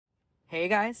Hey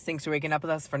guys, thanks for waking up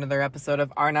with us for another episode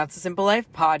of Our Not So Simple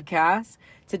Life podcast.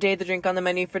 Today the drink on the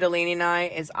menu for Delaney and I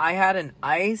is I had an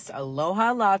iced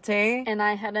Aloha Latte. And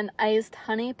I had an iced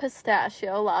honey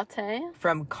pistachio latte.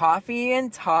 From Coffee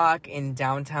and Talk in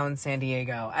downtown San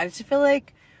Diego. I just feel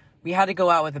like we had to go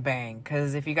out with a bang,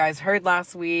 because if you guys heard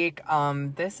last week,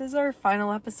 this is our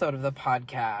final episode of the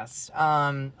podcast,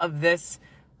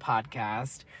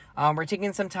 We're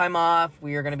taking some time off.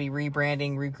 We are going to be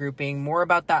rebranding, regrouping. More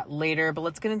about that later, but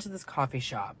let's get into this coffee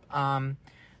shop.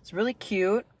 It's really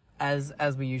cute, as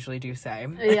we usually do say.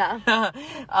 Yeah.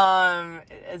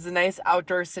 It's a nice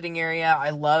outdoor sitting area.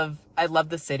 I love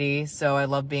the city, so I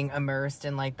love being immersed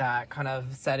in like that kind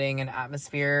of setting and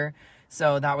atmosphere.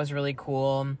 So that was really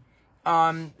cool.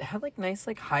 It had like nice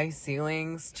like high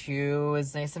ceilings too. It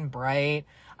was nice and bright.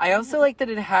 I also like that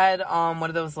it had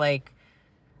one of those like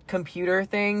computer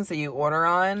things that you order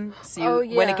on, so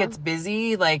when it gets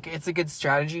busy, like it's a good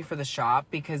strategy for the shop,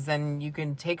 because then you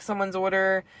can take someone's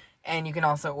order and you can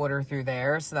also order through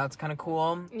there, so that's kind of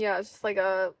cool. Yeah, it's just like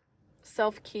a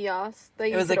self kiosk that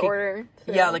you could like order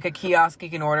through. Yeah, like a kiosk you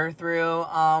can order through.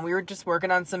 We were just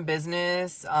working on some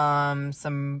business,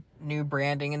 some new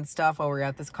branding and stuff while we were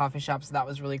at this coffee shop, so that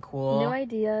was really cool.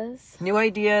 New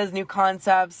ideas, new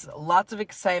concepts, lots of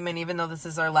excitement, even though this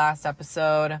is our last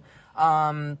episode.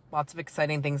 Lots of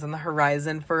exciting things on the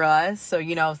horizon for us, so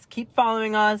keep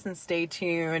following us and stay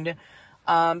tuned.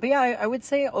 But yeah, I would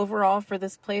say overall for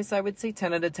this place, I would say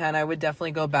 10 out of 10. I would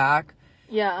definitely go back.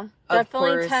 Yeah,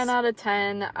 definitely 10 out of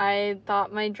 10. I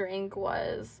thought my drink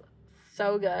was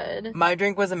so good. My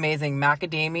drink was amazing.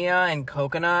 Macadamia and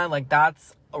coconut, like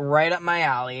that's right up my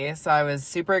alley. So I was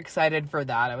super excited for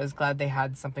that. I was glad they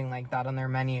had something like that on their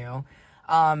menu.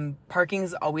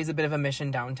 Parking's always a bit of a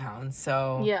mission downtown,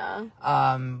 so yeah.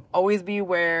 Always be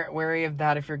wary of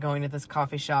that if you're going to this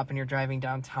coffee shop and you're driving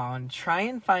downtown. Try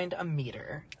and find a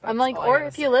meter. I'm like, or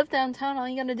if you live downtown, all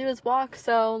you gotta do is walk,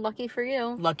 so lucky for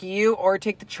you. Lucky you, or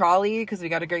take the trolley, because we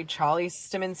got a great trolley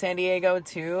system in San Diego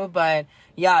too. But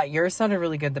yeah, yours sounded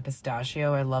really good, the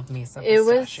pistachio. I love me some pistachio.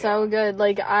 It was so good.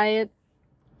 Like,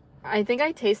 I think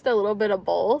I tasted a little bit of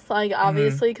both, like,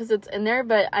 obviously, because it's in there,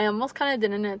 but I almost kind of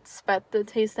didn't expect to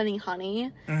taste any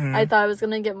honey. I thought I was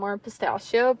going to get more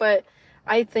pistachio, but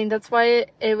I think that's why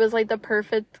it was, like, the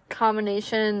perfect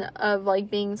combination of,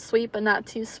 like, being sweet but not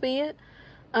too sweet,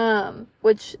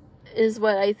 which is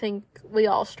what I think we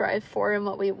all strive for and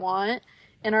what we want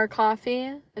in our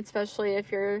coffee, especially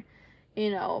if you're,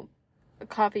 a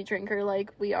coffee drinker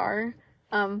like we are.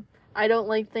 I don't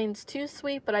like things too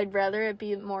sweet, but I'd rather it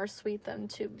be more sweet than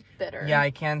too bitter. Yeah,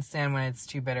 I can't stand when it's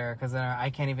too bitter, because I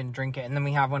can't even drink it. And then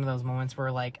we have one of those moments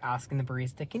where, like, asking the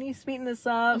barista, can you sweeten this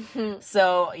up?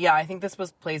 So, yeah, I think this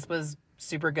place was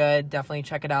super good. Definitely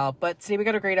check it out. But today we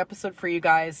got a great episode for you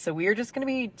guys. So we are just going to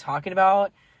be talking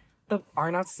about the Our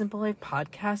Not So Simple Life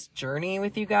podcast journey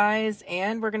with you guys.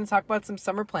 And we're going to talk about some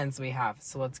summer plans we have.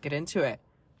 So let's get into it.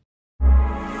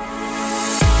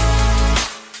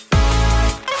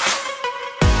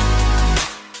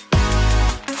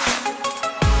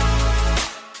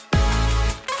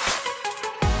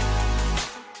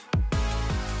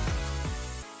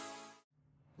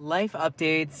 Life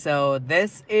updates. So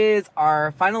this is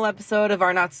our final episode of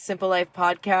Our Not So Simple Life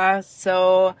podcast.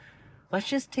 So let's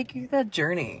just take you through that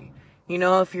journey.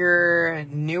 If you're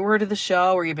newer to the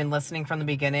show or you've been listening from the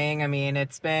beginning, I mean,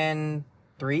 it's been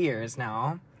 3 years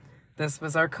now. This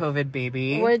was our COVID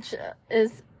baby. Which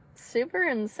is super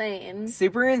insane.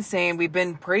 Super insane. We've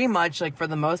been pretty much, like, for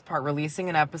the most part, releasing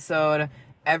an episode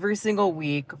every single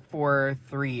week for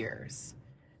 3 years.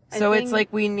 So it's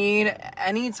like we need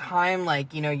any time,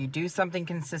 like, you do something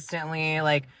consistently,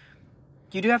 like,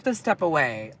 you do have to step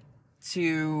away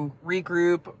to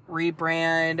regroup,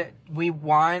 rebrand. We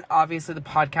want, obviously, the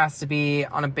podcast to be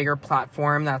on a bigger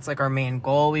platform. That's, like, our main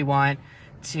goal. We want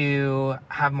to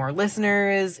have more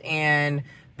listeners and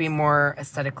be more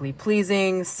aesthetically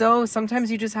pleasing. So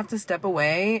sometimes you just have to step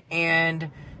away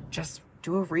and just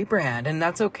do a rebrand, and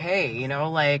that's okay,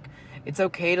 like, it's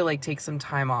okay to, like, take some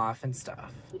time off and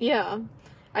stuff. Yeah.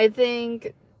 I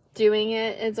think doing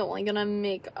it is only gonna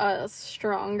make us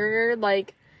stronger,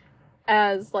 like,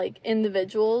 as, like,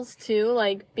 individuals, too.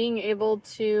 Like, being able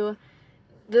to...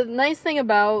 The nice thing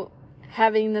about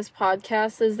having this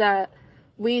podcast is that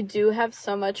we do have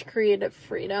so much creative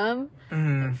freedom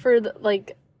for,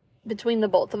 between the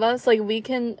both of us. Like,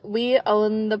 we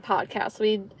own the podcast.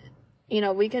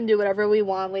 We can do whatever we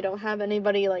want. We don't have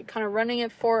anybody, like, kind of running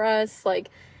it for us. Like,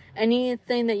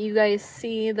 anything that you guys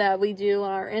see that we do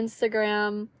on our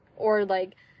Instagram, or,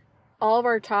 like, all of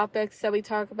our topics that we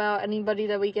talk about, anybody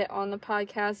that we get on the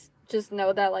podcast, just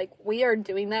know that, like, we are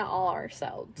doing that all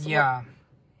ourselves. Yeah.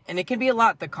 And it can be a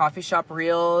lot. The coffee shop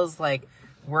reels, like,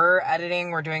 we're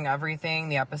editing, we're doing everything,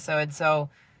 the episode. So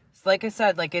like I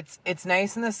said, like, it's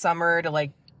nice in the summer to,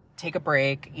 like, take a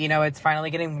break. You know, it's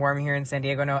finally getting warm here in San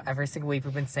Diego. I know every single week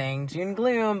we've been saying June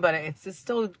gloom, but it's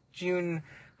still June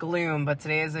gloom. But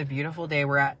today is a beautiful day.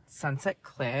 We're at Sunset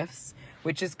Cliffs,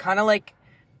 which is kind of like,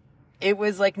 it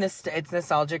was like, it's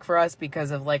nostalgic for us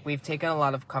because of, like, we've taken a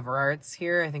lot of cover arts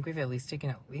here. I think we've at least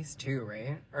taken 2,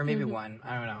 right? Or maybe one.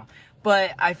 I don't know.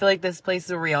 But I feel like this place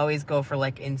is where we always go for,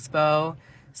 like, inspo.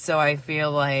 So I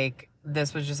feel like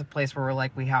this was just a place where we're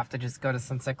like, we have to just go to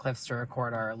Sunset Cliffs to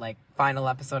record our, like, final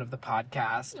episode of the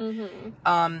podcast.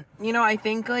 You know, I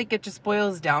think, like, it just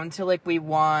boils down to, like, we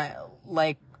want,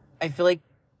 like, I feel like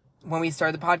when we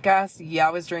started the podcast, yeah,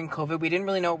 it was during COVID. We didn't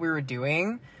really know what we were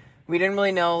doing. We didn't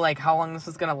really know, like, how long this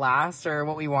was going to last or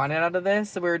what we wanted out of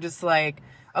this. So we were just like,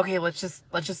 okay, let's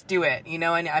just do it, you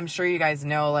know? And I'm sure you guys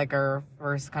know, like, our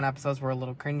first kind of episodes were a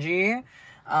little cringy.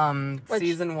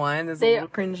 Season 1 is a little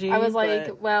cringy. I was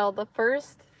like, well, the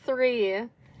first 3,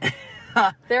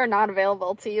 they're not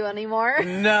available to you anymore.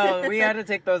 No, we had to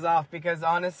take those off because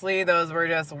honestly, those were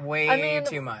just way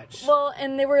too much. Well,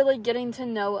 and they were, like, getting to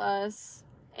know us.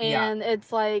 And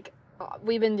it's like,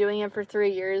 we've been doing it for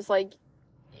 3 years. Like,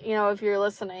 you know, if you're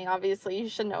listening, obviously you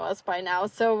should know us by now.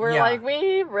 So we're like,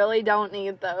 we really don't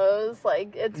need those.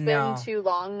 Like, it's been too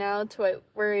long now to it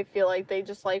where I feel like they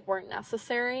just, like, weren't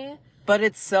necessary. But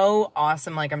it's so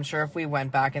awesome. Like, I'm sure if we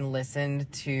went back and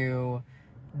listened to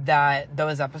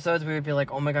those episodes, we would be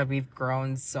like, oh my God, we've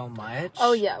grown so much.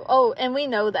 Oh, yeah. Oh, and we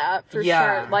know that for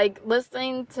sure. Like,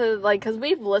 listening to, like, because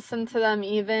we've listened to them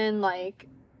even, like,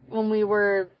 when we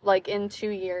were, like, in 2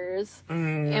 years.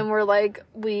 And we're like,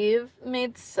 we've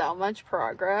made so much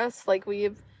progress. Like,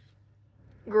 we've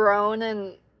grown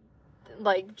and,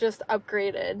 like, just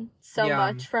upgraded so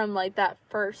much from, like, that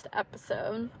first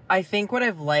episode. I think what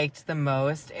I've liked the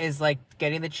most is, like,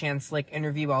 getting the chance to, like,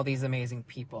 interview all these amazing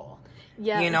people.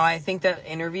 Yes. You know, I think that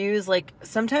interviews, like,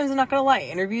 sometimes, I'm not gonna lie,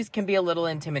 interviews can be a little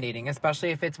intimidating,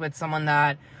 especially if it's with someone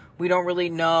that we don't really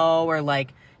know, or,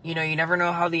 like, you know, you never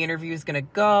know how the interview is gonna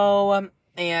go.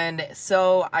 And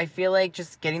so I feel like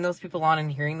just getting those people on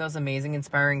and hearing those amazing,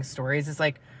 inspiring stories is,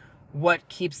 like, what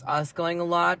keeps us going a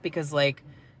lot, because, like,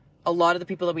 a lot of the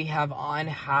people that we have on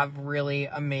have really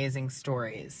amazing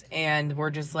stories, and we're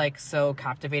just, like, so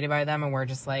captivated by them, and we're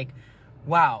just like,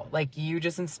 wow, like, you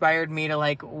just inspired me to,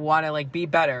 like, want to, like, be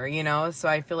better, you know? So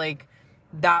I feel like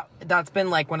that's been,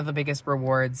 like, one of the biggest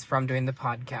rewards from doing the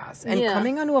podcast. And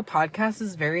coming onto a podcast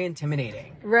is very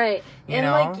intimidating. Right. You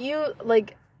know?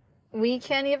 Like, we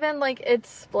can't even, like,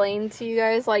 explain to you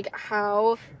guys, like,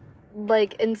 how,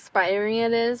 like, inspiring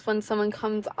it is when someone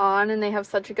comes on and they have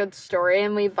such a good story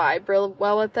and we vibe real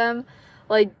well with them.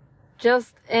 Like,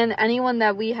 and anyone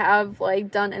that we have,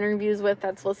 like, done interviews with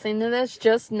that's listening to this,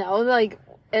 just know, like,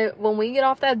 when we get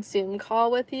off that Zoom call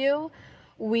with you,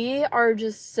 we are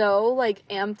just so, like,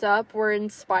 amped up. We're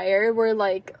inspired. We're,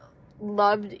 like,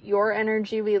 loved your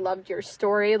energy. We loved your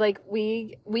story. Like,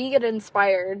 we get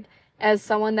inspired as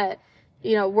someone that,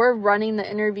 you know, we're running the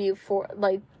interview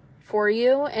for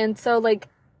you. And so, like,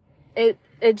 it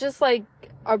just, like,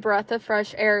 a breath of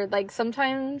fresh air. Like,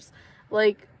 sometimes,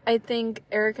 like, I think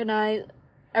Eric and I,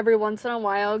 every once in a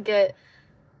while, get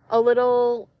a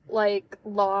little, like,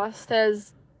 lost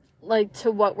as, like, to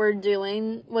what we're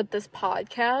doing with this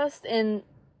podcast and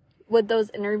with those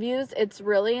interviews. It's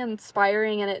really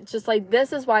inspiring, and it's just like,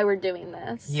 this is why we're doing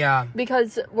this. Yeah.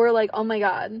 Because we're like, oh my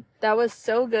God, that was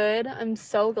so good. I'm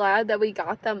so glad that we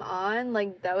got them on.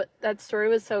 Like, that story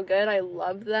was so good. I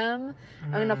love them.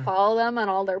 I'm gonna follow them on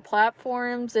all their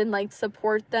platforms and, like,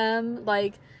 support them,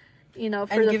 like, you know,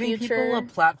 for the future. And giving people a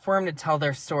platform to tell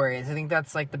their stories. I think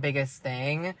that's, like, the biggest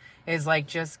thing, is, like,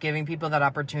 just giving people that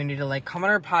opportunity to, like, come on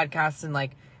our podcast and,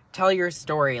 like, tell your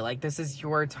story. Like, this is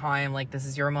your time. Like, this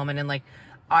is your moment. And, like,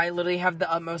 I literally have the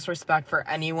utmost respect for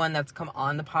anyone that's come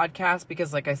on the podcast,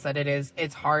 because, like I said,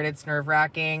 it's hard. It's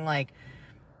nerve-wracking. Like,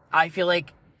 I feel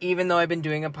like, even though I've been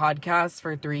doing a podcast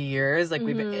for 3 years, like,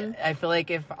 I feel like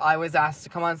if I was asked to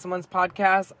come on someone's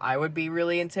podcast, I would be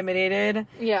really intimidated.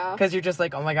 Yeah. Because you're just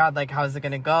like, oh my God, like, how's it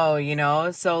gonna go, you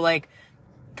know? So, like,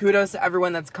 kudos to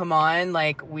everyone that's come on.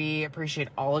 Like, we appreciate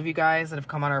all of you guys that have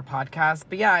come on our podcast.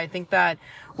 But yeah, I think that,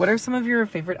 what are some of your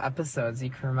favorite episodes you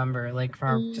can remember? Like,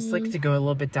 from just, like, to go a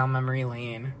little bit down memory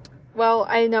lane. Well,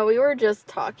 I know we were just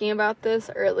talking about this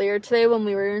earlier today when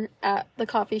we were at the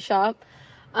coffee shop.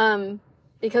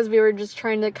 Because we were just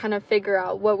trying to kind of figure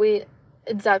out what we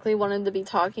exactly wanted to be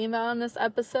talking about in this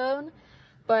episode.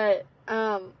 But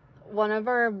one of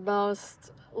our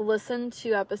most listened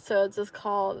to episodes. It's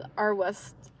called Our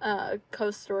West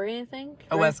Coast Story, I think.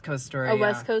 A West Coast Story. A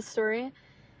West Coast Story.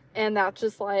 And that's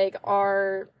just like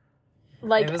our,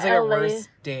 like, it was like LA. our worst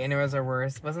date, and it was our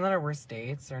worst. Wasn't that our worst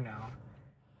dates or no?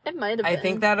 It might have been. I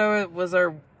think that was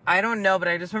our. I don't know, but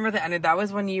I just remember the end. That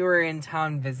was when you were in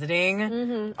town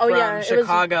visiting from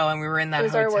Chicago, and we were in that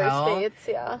hotel. It was our worst dates,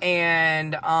 yeah.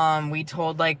 And we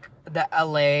told like the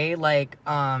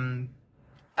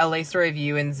LA story of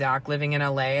you and Zach living in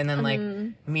LA, and then like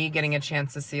me getting a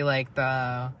chance to see like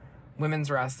the women's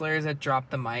wrestlers that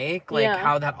dropped the mic, like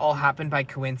how that all happened by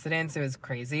coincidence. It was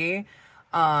crazy.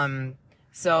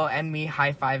 So, and me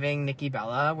high-fiving Nikki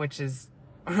Bella, which is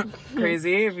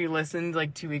crazy if you listened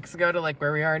like 2 weeks ago to like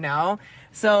where we are now.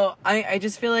 So I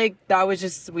just feel like that was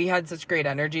just, we had such great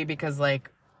energy because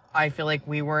like I feel like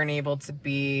we weren't able to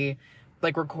be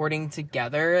like recording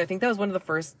together. I think that was one of the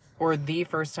first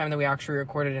time that we actually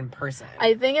recorded in person.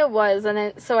 I think it was,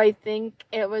 so I think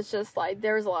it was just like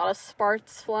there was a lot of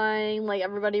sparks flying, like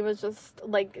everybody was just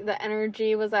like the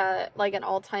energy was at like an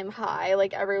all-time high,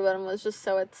 like everyone was just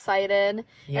so excited.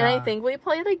 And I think we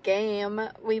played a game.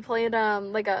 We played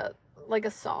like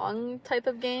a song type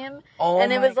of game,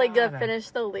 and it was like to finish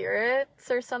the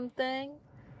lyrics or something.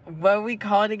 What we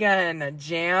call it again?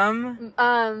 Jam?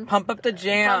 Pump up the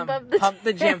jam. Pump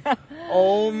the jam.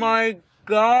 Oh my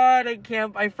God,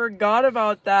 I forgot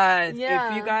about that.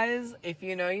 Yeah. If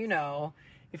you know, you know.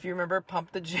 If you remember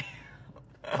Pump the Jam.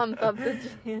 Pump up the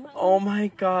jam. Oh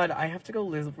my God, I have to go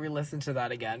re-listen to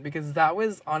that again because that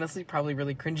was honestly probably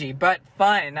really cringy, but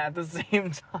fun at the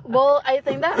same time. Well, I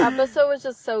think that episode was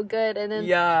just so good, and then,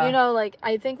 you know, like,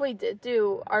 I think we did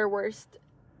do our worst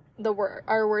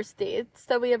dates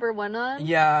that we ever went on.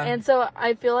 Yeah. And so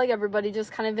I feel like everybody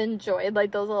just kind of enjoyed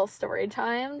like those little story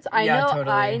times. I know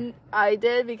totally. I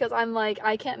did because I'm like,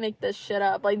 I can't make this shit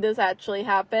up. Like this actually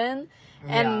happened.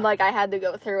 And like I had to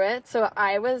go through it. So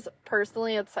I was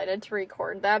personally excited to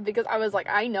record that because I was like,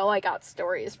 I know I got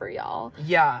stories for y'all.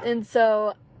 Yeah. And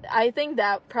so I think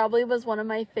that probably was one of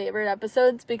my favorite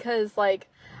episodes because like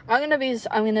I'm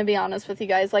gonna be honest with you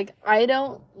guys. Like, I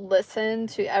don't listen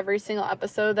to every single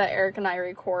episode that Eric and I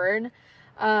record.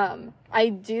 I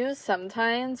do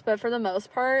sometimes, but for the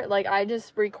most part, like, I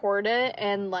just record it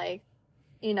and, like,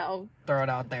 you know, throw it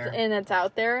out there. And it's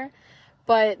out there.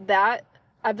 But that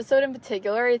episode in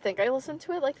particular, I think I listened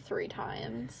to it, like, 3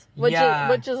 times. Which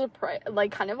is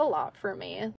like, kind of a lot for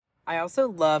me. I also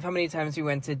love how many times we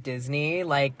went to Disney.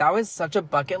 Like, that was such a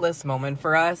bucket list moment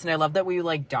for us. And I love that we,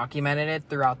 like, documented it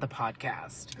throughout the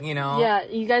podcast, you know? Yeah,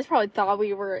 you guys probably thought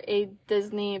we were a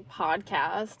Disney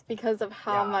podcast because of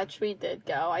how much we did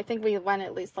go. I think we went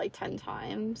at least, like, 10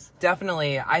 times.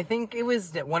 Definitely. I think it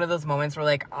was one of those moments where,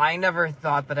 like, I never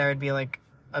thought that I would be, like,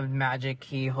 a magic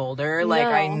key holder. Like,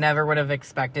 I never would have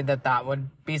expected that would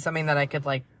be something that I could,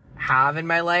 like, have in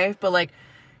my life. But, like,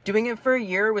 doing it for a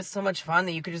year was so much fun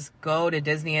that you could just go to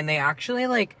Disney, and they actually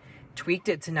like tweaked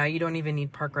it to now you don't even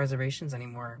need park reservations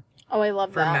anymore. Oh, I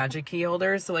love that. For magic key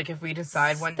holders. So like if we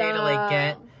decide one day to like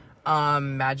get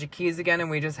magic keys again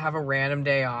and we just have a random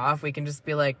day off, we can just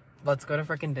be like, let's go to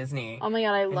freaking Disney. Oh my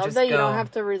God, I love that you don't have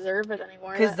to reserve it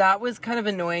anymore. Because that was kind of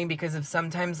annoying because of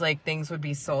sometimes like things would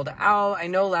be sold out. I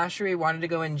know last year we wanted to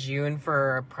go in June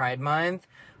for Pride Month,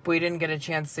 but we didn't get a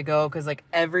chance to go because like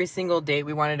every single date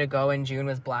we wanted to go in June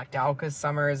was blacked out because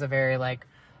summer is a very like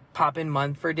pop-in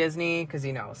month for Disney because,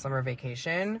 you know, summer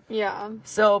vacation. Yeah.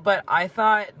 So, but I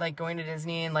thought like going to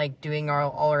Disney and like doing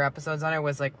all our episodes on it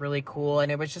was like really cool,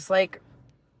 and it was just like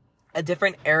a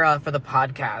different era for the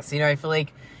podcast. You know, I feel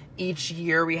like each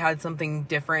year we had something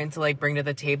different to like bring to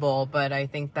the table, but I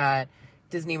think that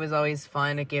Disney was always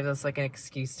fun. It gave us like an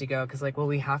excuse to go because like, well,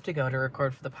 we have to go to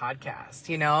record for the podcast,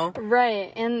 you know?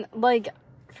 Right. And like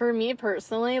for me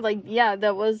personally, like, yeah,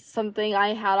 that was something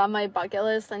I had on my bucket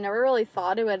list. I never really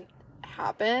thought it would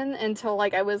happen until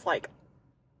like I was like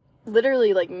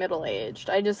literally like middle-aged.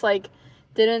 I just like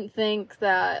didn't think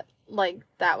that like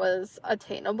that was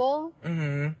attainable.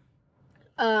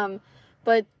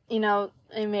 But you know,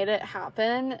 I made it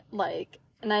happen. Like,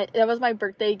 and that was my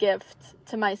birthday gift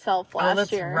to myself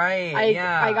last year. Right.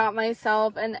 I got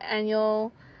myself an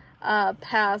annual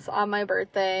pass on my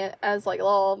birthday as like a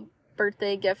little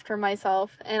birthday gift for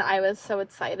myself, and I was so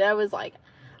excited. I was like,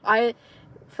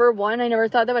 for one, I never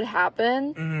thought that would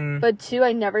happen, but 2,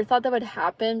 I never thought that would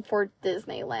happen for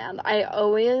Disneyland. I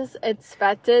always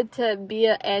expected to be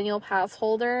an annual pass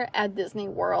holder at Disney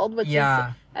World, which is,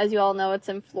 as you all know, it's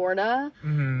in Florida,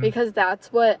 because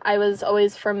that's what I was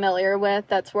always familiar with.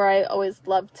 That's where I always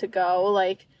loved to go,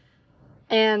 like,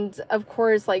 And of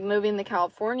course, like moving to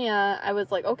California, I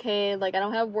was like, okay, like I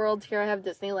don't have World here, I have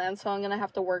Disneyland, so I'm gonna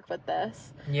have to work with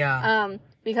this. Yeah.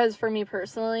 Because for me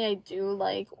personally, I do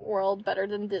like World better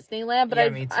than Disneyland, but Yeah,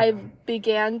 me too. I've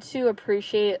began to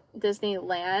appreciate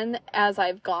Disneyland as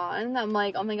I've gone. I'm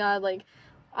like, oh my god, like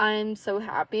I'm so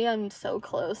happy, I'm so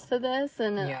close to this,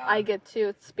 and Yeah. I get to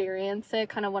experience it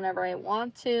kind of whenever I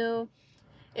want to.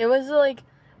 It was like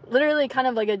literally kind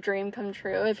of like a dream come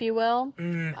true, if you will.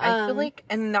 I feel like,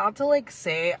 and not to like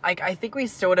say, like, I think we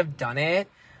still would have done it,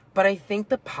 but I think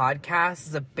the podcast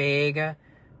is a big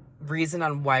reason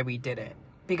on why we did it.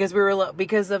 Because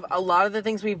because of a lot of the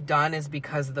things we've done is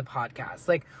because of the podcast.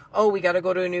 Like, oh, we got to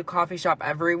go to a new coffee shop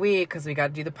every week because we got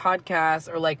to do the podcast.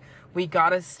 Or like, we got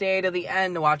to stay to the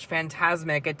end to watch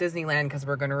Fantasmic at Disneyland because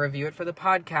we're going to review it for the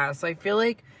podcast. So I feel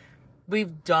like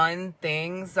we've done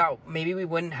things that maybe we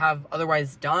wouldn't have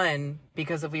otherwise done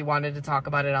because if we wanted to talk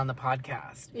about it on the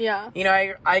podcast. Yeah. You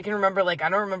know, I can remember, like, I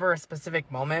don't remember a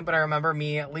specific moment, but I remember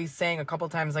me at least saying a couple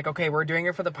times, like, okay, we're doing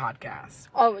it for the podcast.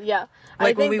 Oh, yeah.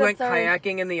 Like, when we went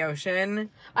kayaking in the ocean.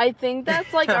 I think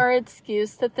that's, like, our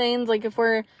excuse to things. Like, if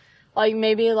we're, like,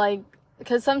 maybe, like,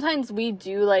 because sometimes we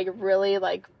do, like, really,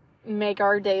 like, make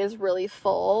our days really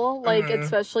full. Like,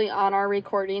 especially on our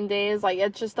recording days. Like,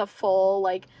 it's just a full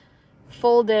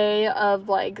day of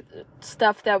like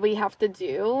stuff that we have to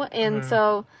do, and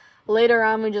so later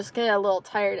on we just get a little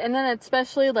tired. And then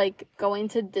especially like going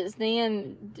to Disney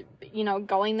and, you know,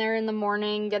 going there in the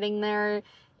morning, getting there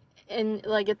and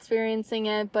like experiencing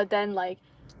it, but then like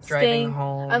driving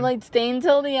home. I'm like staying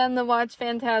till the end to watch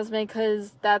Fantasmic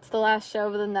because that's the last show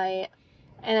of the night,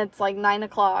 and it's like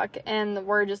 9:00 and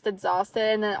we're just exhausted,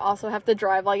 and then also have to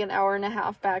drive like an hour and a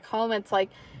half back home. It's like,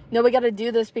 no, we got to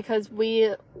do this because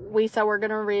we said we're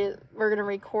gonna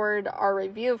record our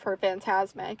review for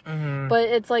Fantasmic, but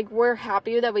it's like we're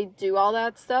happy that we do all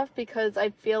that stuff because I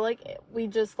feel like we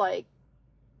just like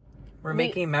we're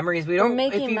making memories. We don't.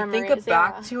 If you think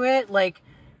back to it, like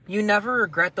you never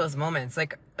regret those moments.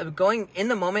 Like going in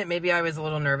the moment, maybe I was a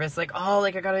little nervous, like, oh,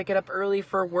 like I gotta get up early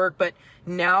for work, but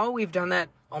now we've done that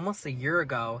almost a year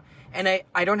ago. And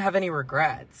I don't have any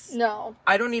regrets. No.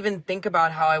 I don't even think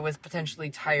about how I was potentially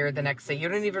tired the next day. You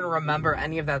don't even remember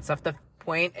any of that stuff. The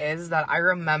point is that I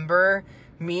remember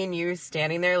me and you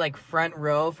standing there like front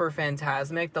row for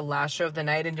Fantasmic, the last show of the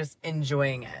night, and just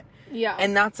enjoying it. Yeah.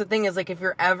 And that's the thing is, like, if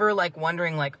you're ever like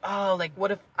wondering like, oh, like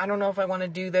what if, I don't know if I want to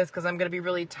do this because I'm going to be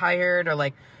really tired or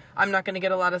like I'm not going to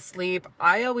get a lot of sleep.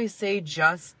 I always say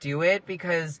just do it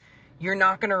because you're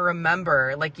not going to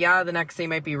remember, like, yeah, the next day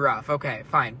might be rough. Okay,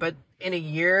 fine. But in a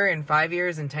year, in 5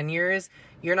 years, in 10 years,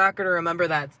 you're not going to remember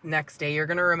that next day. You're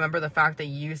going to remember the fact that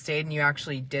you stayed and you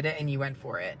actually did it and you went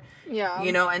for it. Yeah.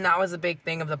 You know, and that was a big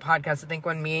thing of the podcast. I think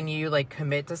when me and you, like,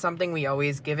 commit to something, we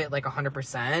always give it, like,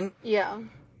 100%. Yeah.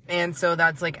 And so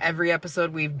that's, like, every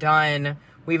episode we've done,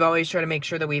 we've always tried to make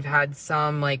sure that we've had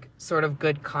some, like, sort of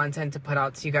good content to put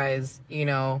out to you guys, you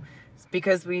know,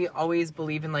 because we always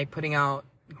believe in, like, putting out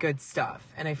good stuff.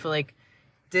 And I feel like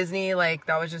Disney, like,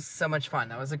 that was just so much fun.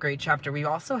 That was a great chapter. We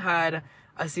also had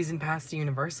a season pass to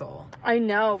Universal. I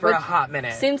know. For a hot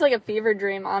minute. Seems like a fever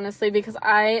dream, honestly, because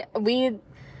we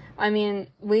didn't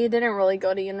really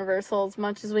go to Universal as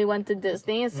much as we went to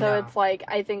Disney. So it's like,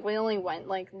 I think we only went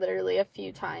like literally a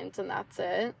few times and that's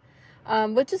it.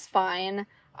 Which is fine.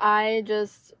 I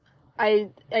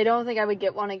don't think I would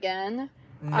get one again.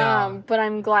 No. But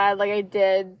I'm glad, like, I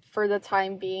did for the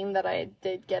time being that I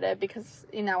did get it because,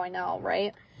 you know, I know,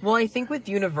 right? Well, I think with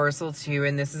Universal, too,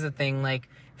 and this is a thing, like,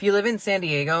 if you live in San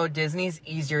Diego, Disney's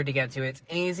easier to get to. It's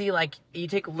easy, like, you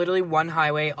take literally one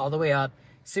highway all the way up.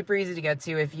 Super easy to get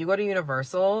to. If you go to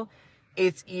Universal,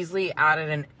 it's easily added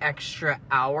an extra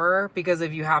hour because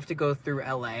if you have to go through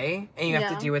LA and you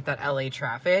have to deal with that LA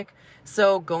traffic.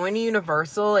 So going to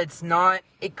Universal,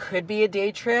 it could be a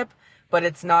day trip, but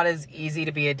it's not as easy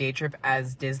to be a day trip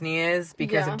as Disney is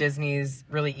because of Disney's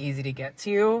really easy to get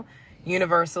to.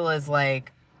 Universal is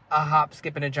like a hop,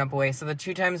 skip, and a jump away. So the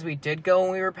 2 times we did go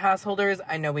when we were pass holders,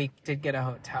 I know we did get a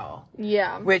hotel.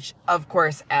 Yeah. Which, of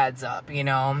course, adds up, you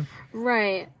know?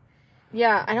 Right.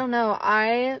 Yeah, I don't know.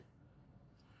 I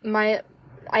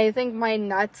think my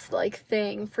nuts, like,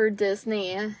 thing for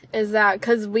Disney is that,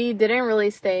 because we didn't really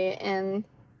stay in,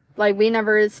 like, we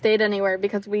never stayed anywhere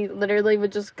because we literally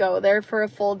would just go there for a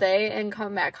full day and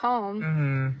come back home.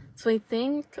 Mm-hmm. So I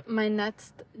think my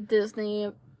next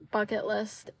Disney bucket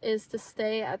list is to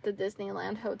stay at the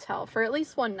Disneyland Hotel for at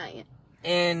least one night.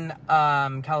 In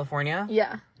California?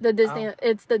 Yeah.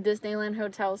 It's the Disneyland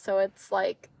Hotel, so it's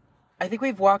like, I think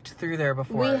we've walked through there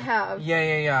before. We have.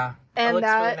 Yeah. And it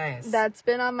looks really nice. That's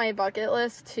been on my bucket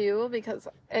list too because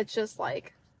it's just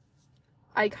like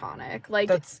iconic. Like,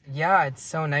 it's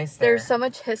so nice there. There's so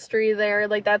much history there.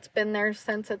 Like, that's been there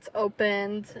since it's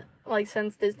opened, like,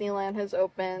 since Disneyland has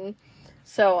opened.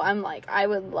 So I'm like, I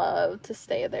would love to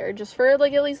stay there just for,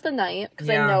 like, at least a night, because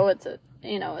I know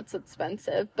it's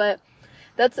expensive. But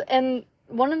and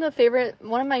one of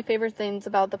my favorite things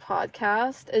about the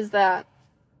podcast is that,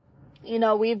 you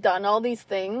know, we've done all these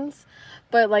things,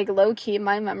 but, like, low-key,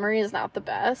 my memory is not the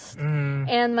best.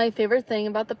 And my favorite thing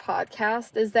about the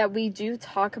podcast is that we do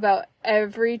talk about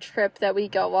every trip that we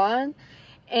go on.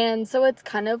 And so it's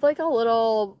kind of like a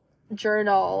little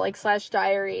journal, like, /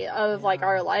 diary of, like,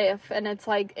 our life. And it's,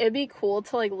 like, it'd be cool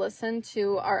to, like, listen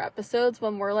to our episodes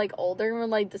when we're, like, older and we're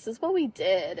like, this is what we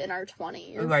did in our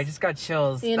 20s. Ooh, I just got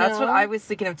chills. That's what I was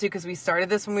thinking of, too, because we started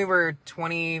this when we were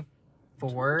 24.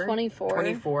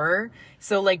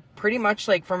 So, like, pretty much,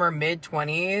 like, from our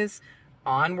mid-20s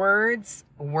onwards,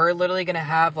 we're literally gonna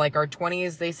have, like, our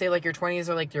 20s. They say, like, your 20s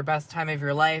are, like, your best time of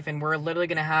your life, and we're literally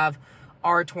gonna have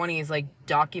our 20s, like,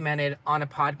 documented on a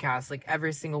podcast, like,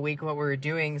 every single week what we were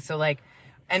doing. So, like,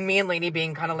 and me and Lainey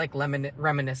being kind of, like,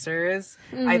 reminiscers,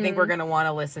 I think we're gonna want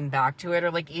to listen back to it, or,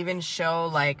 like, even show,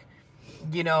 like,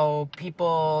 you know,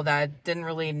 people that didn't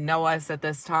really know us at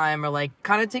this time, or, like,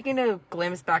 kind of taking a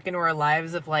glimpse back into our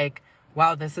lives of, like,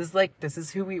 wow, this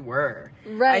is who we were.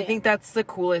 Right. I think that's the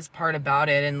coolest part about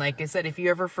it. And like I said, if you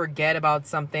ever forget about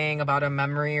something, about a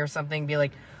memory or something, be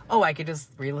like, oh, I could just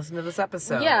re-listen to this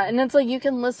episode. Yeah, and it's like you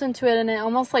can listen to it and it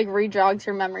almost like re-jogs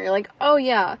your memory. You're like, oh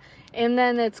yeah. And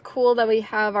then it's cool that we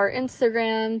have our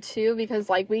Instagram too, because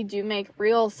like we do make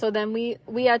reels. So then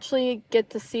we actually get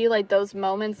to see like those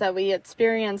moments that we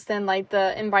experienced and like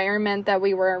the environment that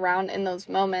we were around in those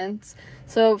moments.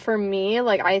 So for me,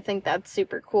 like, I think that's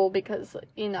super cool because,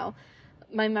 you know,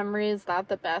 my memory is not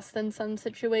the best in some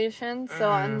situations. So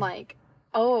I'm like,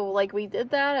 oh, like we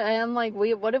did that. And I'm like,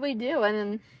 what did we do? And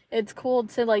then it's cool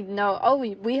to like know, oh,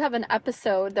 we have an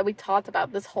episode that we talked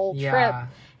about this whole trip.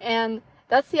 And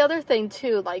that's the other thing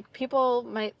too. Like people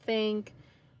might think,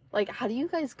 like, how do you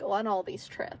guys go on all these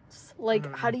trips?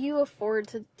 Like, how do you afford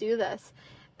to do this?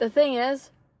 The thing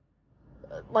is,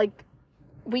 like,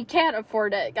 we can't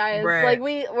afford it, guys. Right.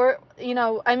 Like, we're, you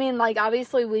know, I mean, like,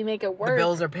 obviously we make it work. The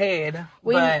bills are paid.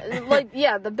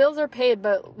 The bills are paid,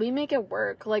 but we make it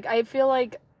work. Like, I feel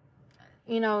like,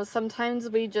 you know, sometimes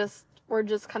we're just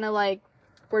kind of like,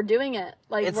 we're doing it.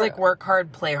 Like, it's like work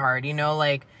hard, play hard, you know,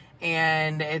 like,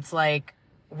 and it's like,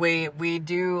 we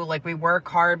do, like, we work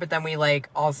hard, but then we, like,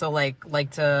 also,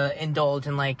 like to indulge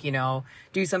and, like, you know,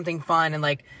 do something fun. And,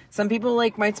 like, some people,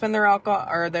 like, might spend their alcohol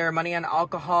or their money on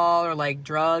alcohol or, like,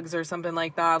 drugs or something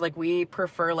like that. Like, we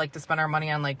prefer, like, to spend our money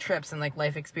on, like, trips and, like,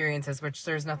 life experiences, which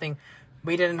there's nothing,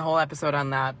 we did a whole episode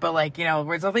on that. But, like, you know,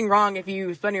 there's nothing wrong if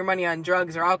you spend your money on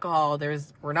drugs or alcohol.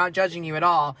 We're not judging you at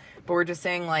all. But we're just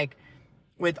saying, like,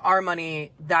 with our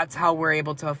money, that's how we're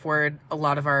able to afford a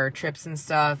lot of our trips and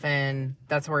stuff, and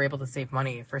that's how we're able to save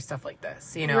money for stuff like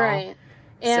this, you know? Right.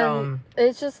 And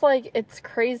it's just, like, it's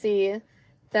crazy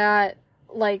that,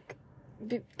 like,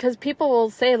 because people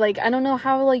will say, like, I don't know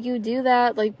how, like, you do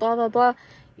that, like, blah, blah, blah.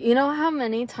 You know how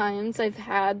many times I've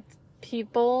had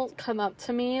people come up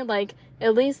to me, like,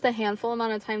 at least a handful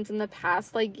amount of times in the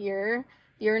past, like, year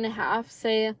and a half,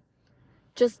 say,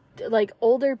 just, like,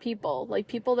 older people, like,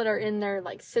 people that are in their,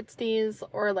 like, 60s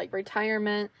or, like,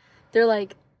 retirement, they're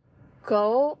like,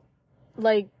 go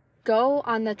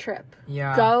on the trip.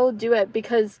 Yeah. Go do it,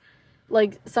 because,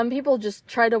 like, some people just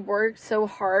try to work so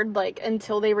hard, like,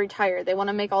 until they retire. They want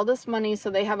to make all this money so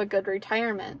they have a good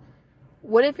retirement.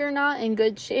 What if you're not in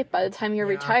good shape by the time you're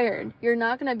retired? You're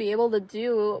not going to be able to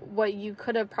do what you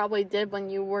could have probably did when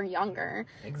you were younger.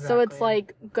 Exactly. So it's,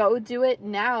 like, go do it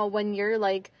now when you're,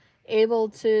 like, able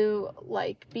to,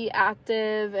 like, be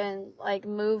active and, like,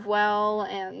 move well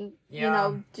and, you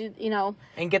know, do, you know.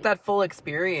 And get that full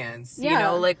experience. You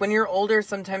know, like, when you're older,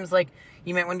 sometimes, like,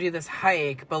 you might want to do this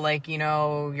hike, but, like, you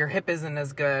know, your hip isn't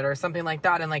as good or something like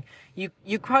that. And, like,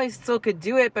 you probably still could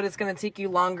do it, but it's going to take you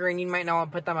longer and you might not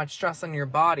want to put that much stress on your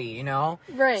body, you know?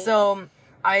 Right. So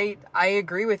I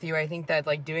agree with you. I think that,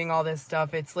 like, doing all this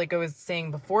stuff, it's like I was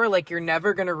saying before, like, you're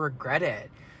never going to regret it.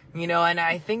 You know, and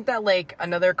I think that, like,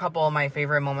 another couple of my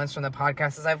favorite moments from the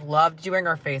podcast is I've loved doing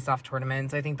our face-off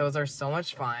tournaments. I think those are so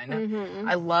much fun.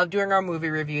 I love doing our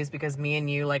movie reviews because me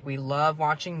and you, like, we love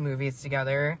watching movies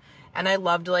together. And I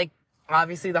loved, like,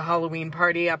 obviously the Halloween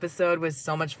party episode was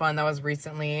so much fun. That was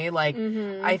recently. Like,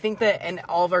 I think that in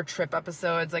all of our trip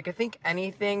episodes, like, I think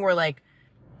anything where, like,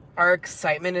 our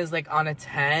excitement is, like, on a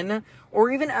 10, or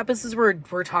even episodes where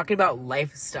we're talking about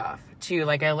life stuff too.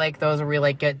 Like, I like those where we,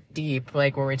 like, get deep,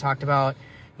 like where we talked about,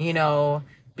 you know,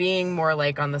 being more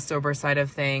like on the sober side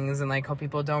of things, and like how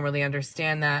people don't really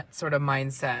understand that sort of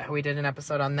mindset. We did an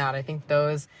episode on that. I think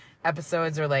those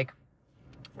episodes are like,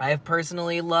 I've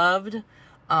personally loved.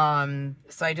 So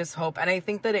I just hope, and I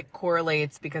think that it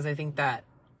correlates because I think that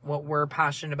what we're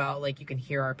passionate about, like you can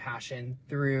hear our passion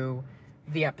through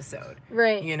the episode.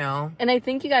 Right. You know? And I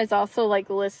think you guys also like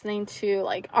listening to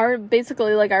like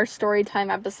basically like our story time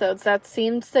episodes. That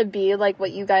seems to be like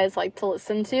what you guys like to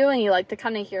listen to, and you like to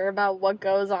kind of hear about what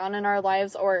goes on in our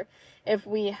lives, or if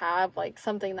we have like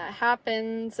something that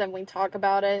happens and we talk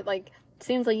about it, like it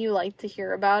seems like you like to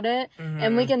hear about it.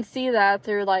 And we can see that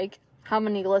through like how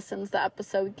many listens the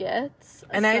episode gets.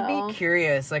 And I'd be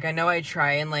curious, like I know I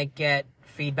try and like get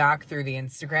feedback through the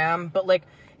Instagram, but like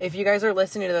if you guys are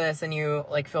listening to this and you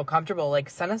like feel comfortable,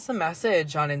 like send us a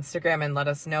message on Instagram and let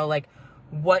us know like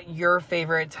what your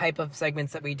favorite type of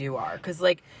segments that we do are, because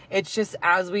like it's just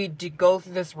as we go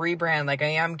through this rebrand, like I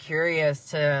am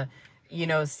curious to, you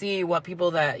know, see what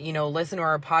people that, you know, listen to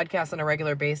our podcast on a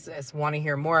regular basis want to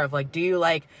hear more of. Like, do you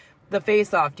like the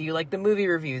face off? Do you like the movie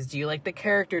reviews? Do you like the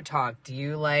character talk? Do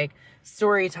you like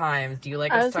story times? Do you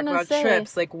like us talk about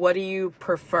trips? Like, what do you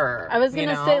prefer? I was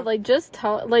gonna say, like, just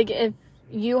tell, like, if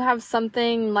you have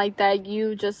something like that,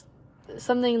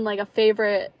 something like a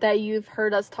favorite that you've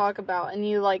heard us talk about and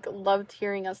you like loved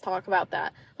hearing us talk about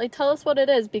that, like tell us what it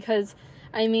is, because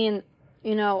I mean,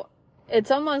 you know,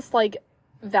 it's almost like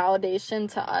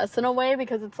validation to us in a way,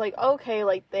 because it's like, okay,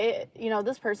 like they, you know,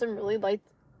 this person really liked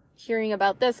hearing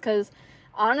about this, because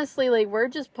honestly, like we're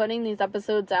just putting these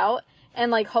episodes out and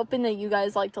like hoping that you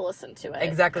guys like to listen to it.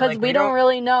 Exactly. Because we don't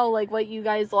really know like what you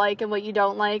guys like and what you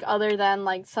don't like, other than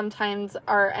like sometimes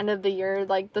our end of the year,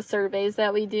 like the surveys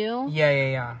that we do.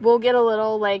 Yeah. We'll get a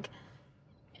little like,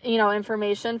 you know,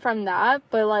 information from that.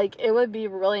 But like it would be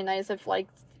really nice if like,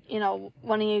 you know,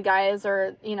 one of you guys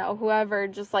or, you know, whoever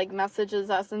just like messages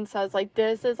us and says like,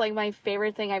 this is like my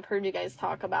favorite thing I've heard you guys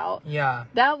talk about. Yeah.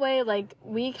 That way, like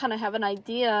we kind of have an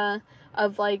idea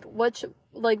of like what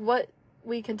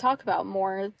we can talk about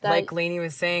more. That, like Lainey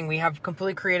was saying, we have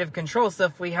complete creative control. So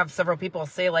if we have several people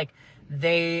say like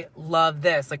they love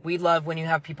this, like we love when you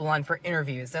have people on for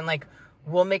interviews, and like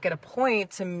we'll make it a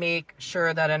point to make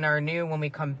sure that in our when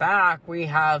we come back, we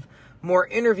have more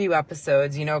interview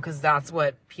episodes, you know, because that's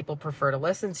what people prefer to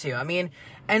listen to. I mean,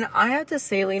 and I have to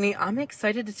say, Lainey, I'm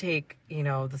excited to take, you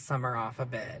know, the summer off a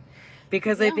bit,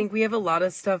 because I think we have a lot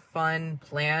of stuff fun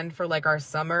planned for like our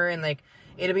summer, and like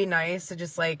it'd be nice to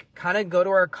just like kind of go to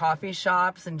our coffee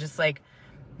shops and just like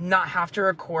not have to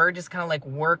record, just kind of like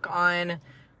work on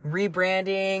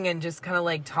rebranding and just kind of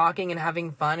like talking and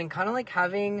having fun and kind of like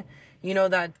having, you know,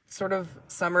 that sort of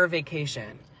summer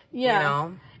vacation. Yeah. You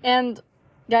know? And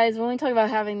guys, when we talk about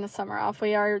having the summer off,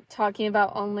 we are talking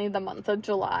about only the month of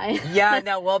July. Yeah,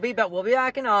 no, we'll be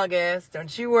back in August.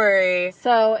 Don't you worry.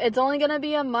 So it's only going to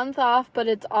be a month off, but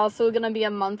it's also going to be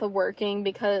a month of working,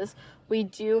 because we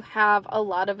do have a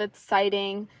lot of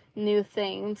exciting new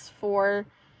things for,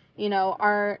 you know,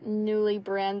 our newly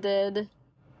branded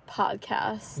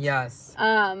podcast. Yes.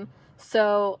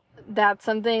 So that's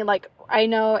something like I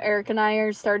know Eric and I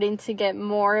are starting to get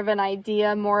more of an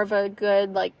idea, more of a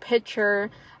good like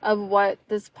picture of what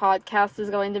this podcast is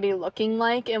going to be looking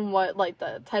like, and what like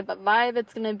the type of vibe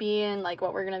it's going to be, and like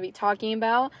what we're going to be talking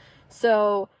about.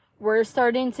 So we're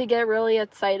starting to get really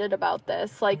excited about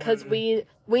this, like, because we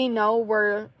know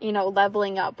we're, you know,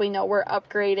 leveling up. We know we're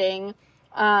upgrading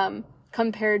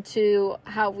compared to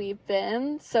how we've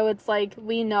been. So it's like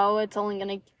we know it's only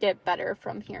going to get better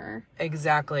from here.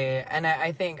 Exactly. And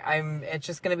I think it's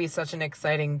just going to be such an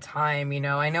exciting time, you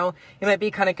know. I know it might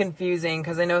be kind of confusing,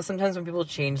 because I know sometimes when people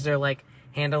change their, like,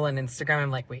 handle on Instagram, I'm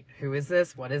like, wait, who is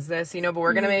this? What is this? You know, but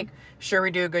we're going to make sure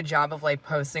we do a good job of like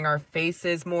posting our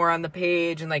faces more on the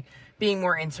page and like being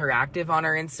more interactive on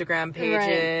our Instagram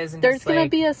pages. Right. And there's going to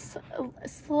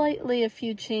be a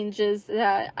few changes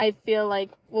that I feel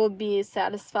like will be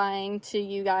satisfying to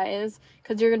you guys,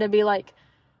 because you're going to be like,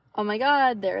 oh my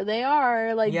God, there they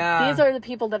are. Like, these are the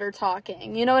people that are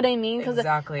talking. You know what I mean? Because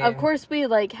exactly. Of course we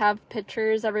like have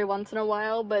pictures every once in a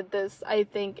while, but this I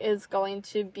think is going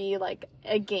to be like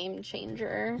a game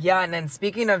changer. Yeah, and then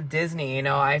speaking of Disney, you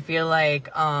know, I feel like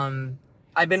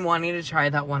I've been wanting to try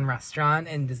that one restaurant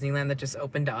in Disneyland that just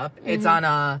opened up. Mm-hmm. It's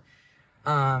on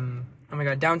oh my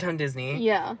God, Downtown Disney.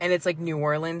 Yeah. And it's like New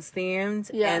Orleans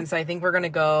themed. Yeah. And so I think we're going to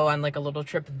go on like a little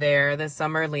trip there this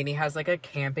summer. Lainey has like a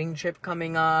camping trip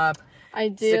coming up. I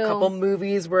do. Just a couple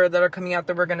movies that are coming out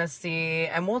that we're going to see.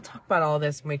 And we'll talk about all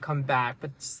this when we come back.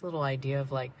 But just a little idea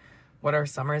of like what our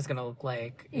summer is going to look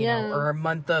like. You know, or our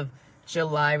month of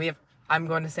July. I'm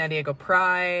going to San Diego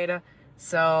Pride.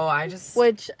 So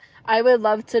which I would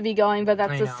love to be going, but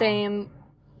that's I the know. same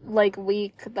like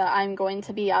week that I'm going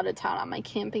to be out of town on my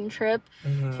camping trip.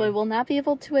 Mm-hmm. So I will not be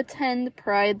able to attend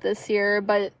Pride this year,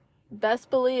 but best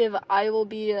believe I will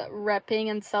be repping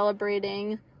and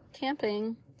celebrating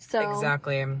camping. So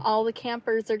Exactly. all the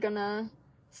campers are gonna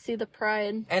see the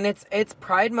Pride. And it's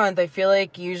Pride Month. I feel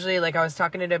like usually, like I was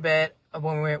talking it a bit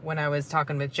when I was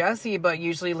talking with Jesse, but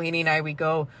usually Lainey and I, we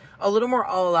go a little more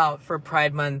all out for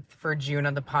Pride Month for June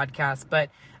on the podcast.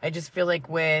 But I just feel like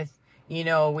with, you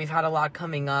know, we've had a lot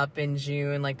coming up in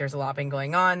June, like there's a lot been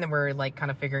going on, and we're like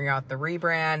kind of figuring out the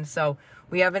rebrand. So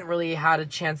we haven't really had a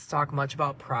chance to talk much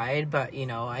about Pride, but you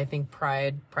know, I think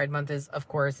Pride Month is of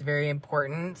course very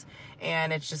important,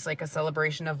 and it's just like a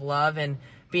celebration of love and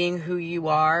being who you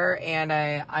are. And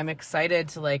I'm excited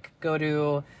to like go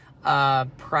to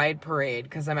Pride Parade,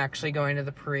 because I'm actually going to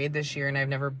the parade this year and I've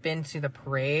never been to the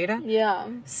parade. Yeah.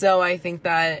 So I think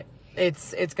that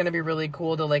it's going to be really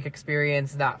cool to like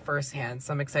experience that firsthand.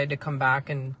 So I'm excited to come back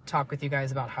and talk with you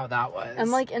guys about how that was.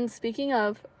 And like, and speaking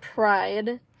of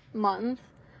Pride Month,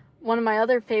 one of my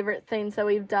other favorite things that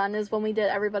we've done is when we did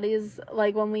everybody's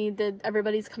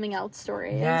coming out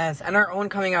stories. Yes, and our own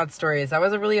coming out stories. That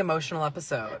was a really emotional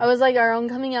episode. I was like our own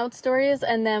coming out stories,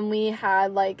 and then we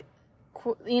had like,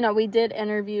 you know, we did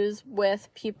interviews with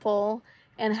people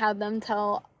and had them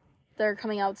tell their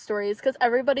coming out stories, because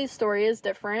everybody's story is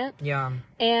different. Yeah.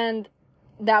 And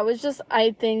that was just,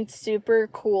 I think, super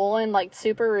cool and like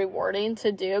super rewarding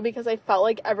to do, because I felt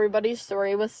like everybody's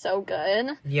story was so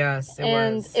good. Yes, it was.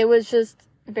 And it was just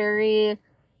very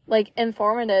like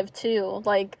informative too.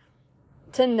 Like,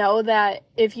 to know that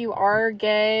if you are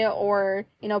gay or,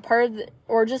 you know, part of the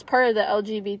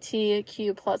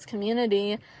LGBTQ plus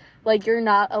community, like, you're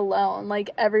not alone.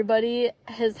 Like, everybody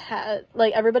has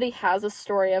a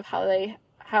story of how they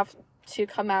have to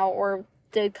come out or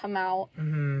did come out.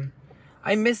 Mm-hmm.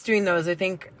 I miss doing those.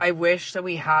 I wish that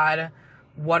we had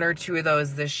one or two of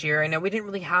those this year. I know we didn't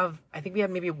really have, I think we had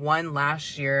maybe one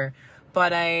last year,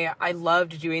 but I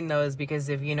loved doing those because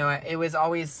it was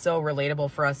always so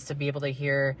relatable for us to be able to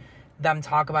hear them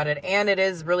talk about it. And it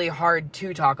is really hard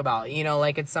to talk about,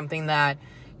 like it's something that,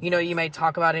 you might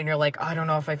talk about it and you're like, I don't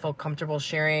know if I feel comfortable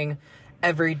sharing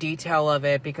every detail of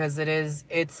it, because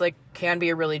it's like, can be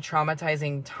a really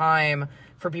traumatizing time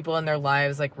for people in their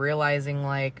lives, like realizing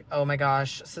like, oh my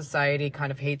gosh, society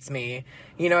kind of hates me,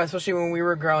 especially when we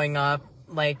were growing up.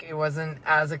 Like, it wasn't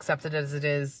as accepted as it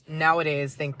is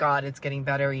nowadays. Thank God it's getting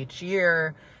better each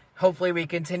year. Hopefully we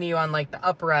continue on like the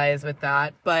uprise with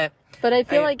that. But I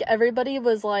feel like everybody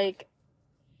was like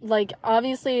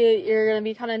obviously you're going to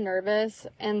be kind of nervous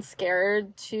and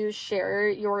scared to share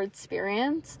your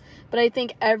experience. But I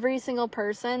think every single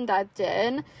person that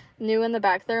did knew in the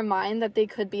back of their mind that they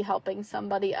could be helping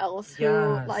somebody else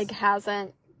who like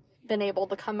hasn't been able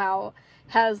to come out,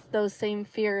 has those same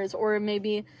fears, or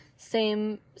maybe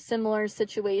similar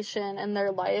situation in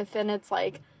their life, and it's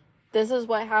like, this is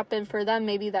what happened for them,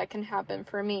 maybe that can happen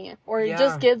for me. Or it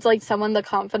just gives like someone the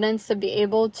confidence to be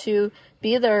able to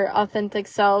be their authentic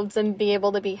selves and be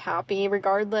able to be happy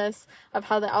regardless of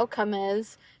how the outcome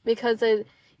is, because it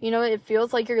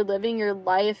feels like you're living your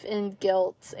life in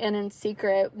guilt and in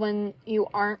secret when you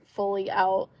aren't fully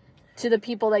out to the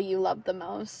people that you love the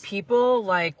most. People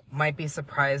like might be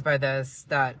surprised by this,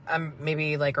 that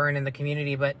maybe like aren't in the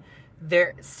community, but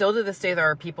there still to this day there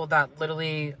are people that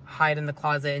literally hide in the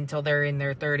closet until they're in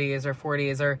their 30s or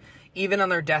 40s, or even on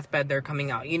their deathbed they're coming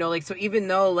out. Like, so even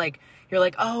though like you're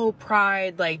like, oh,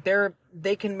 Pride, like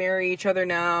they can marry each other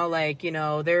now, like,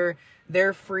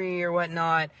 they're free or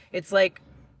whatnot, it's like,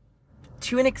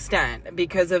 to an extent,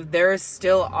 because there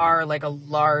still are like a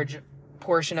large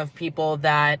portion of people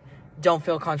that don't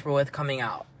feel comfortable with coming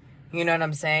out. You know what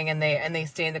I'm saying? And they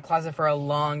stay in the closet for a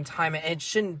long time. It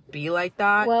shouldn't be like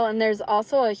that. Well, and there's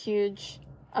also a huge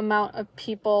amount of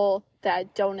people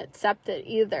that don't accept it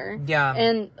either. Yeah.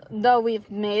 And though we've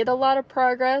made a lot of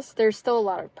progress, there's still a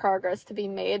lot of progress to be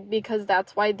made, because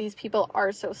that's why these people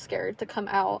are so scared to come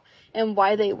out, and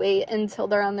why they wait until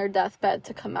they're on their deathbed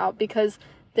to come out, because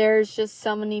there's just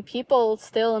so many people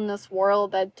still in this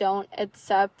world that don't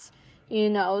accept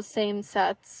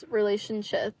same-sex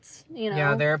relationships,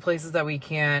 Yeah, there are places that we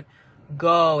can't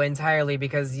go entirely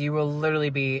because you will literally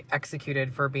be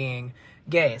executed for being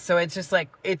gay. So it's just like,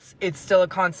 it's still a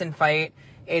constant fight.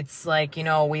 It's like,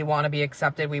 we want to be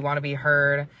accepted, we want to be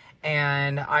heard,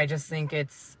 and I just think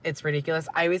it's ridiculous.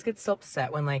 I always get so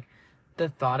upset when like the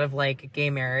thought of like gay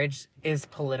marriage is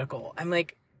political. I'm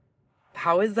like,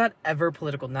 how is that ever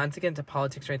political? Not to get into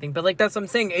politics or anything, but like, that's what I'm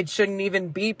saying. It shouldn't even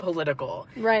be political.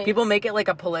 Right. People make it like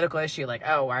a political issue. Like,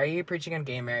 oh, why are you preaching on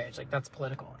gay marriage? Like, that's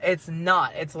political. It's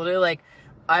not. It's literally like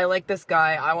I like this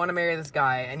guy, I want to marry this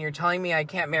guy, and you're telling me I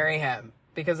can't marry him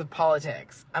because of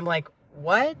politics. I'm like,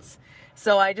 what?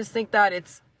 So I just think that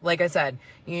it's, like I said,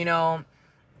 you know,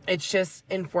 it's just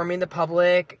informing the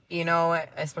public, you know,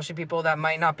 especially people that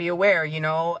might not be aware, you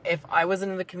know. If I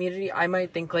wasn't in the community, I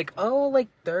might think like, oh, like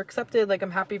they're accepted, like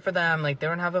I'm happy for them, like they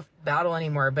don't have a battle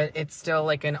anymore, but it's still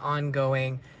like an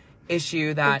ongoing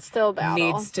issue that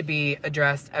needs to be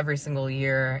addressed every single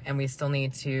year, and we still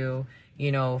need to,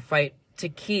 you know, fight to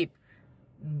keep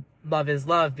love is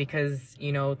love, because,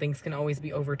 you know, things can always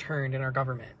be overturned in our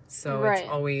government. So it's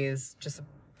always just a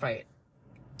fight.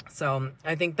 So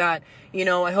I think that, you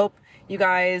know, I hope you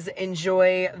guys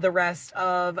enjoy the rest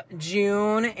of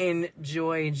June,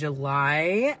 enjoy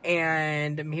July,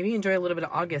 and maybe enjoy a little bit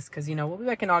of August, because, you know, we'll be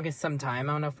back in August sometime.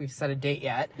 I don't know if we've set a date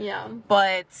yet. Yeah.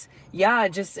 But yeah,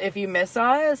 just if you miss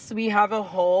us, we have a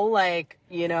whole, like,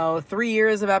 you know, 3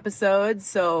 years of episodes.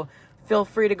 So feel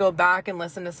free to go back and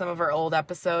listen to some of our old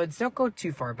episodes. Don't go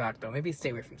too far back, though. Maybe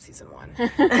stay away from season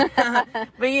 1.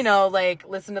 But, you know, like,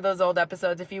 listen to those old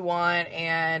episodes if you want.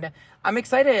 And I'm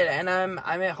excited. And I'm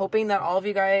hoping that all of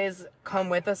you guys come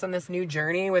with us on this new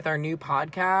journey with our new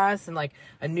podcast and, like,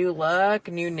 a new look,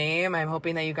 new name. I'm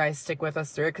hoping that you guys stick with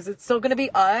us through it, because it's still going to be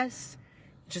us.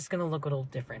 Just going to look a little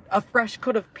different. A fresh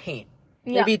coat of paint.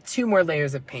 Yeah. Maybe 2 more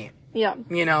layers of paint. Yeah.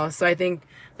 You know, so I think,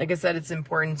 like I said, it's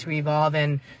important to evolve.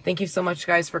 And thank you so much,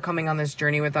 guys, for coming on this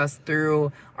journey with us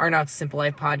through our Not Simple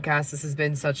Life podcast. This has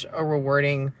been such a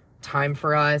rewarding time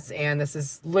for us. And this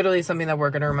is literally something that we're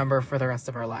going to remember for the rest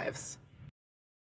of our lives.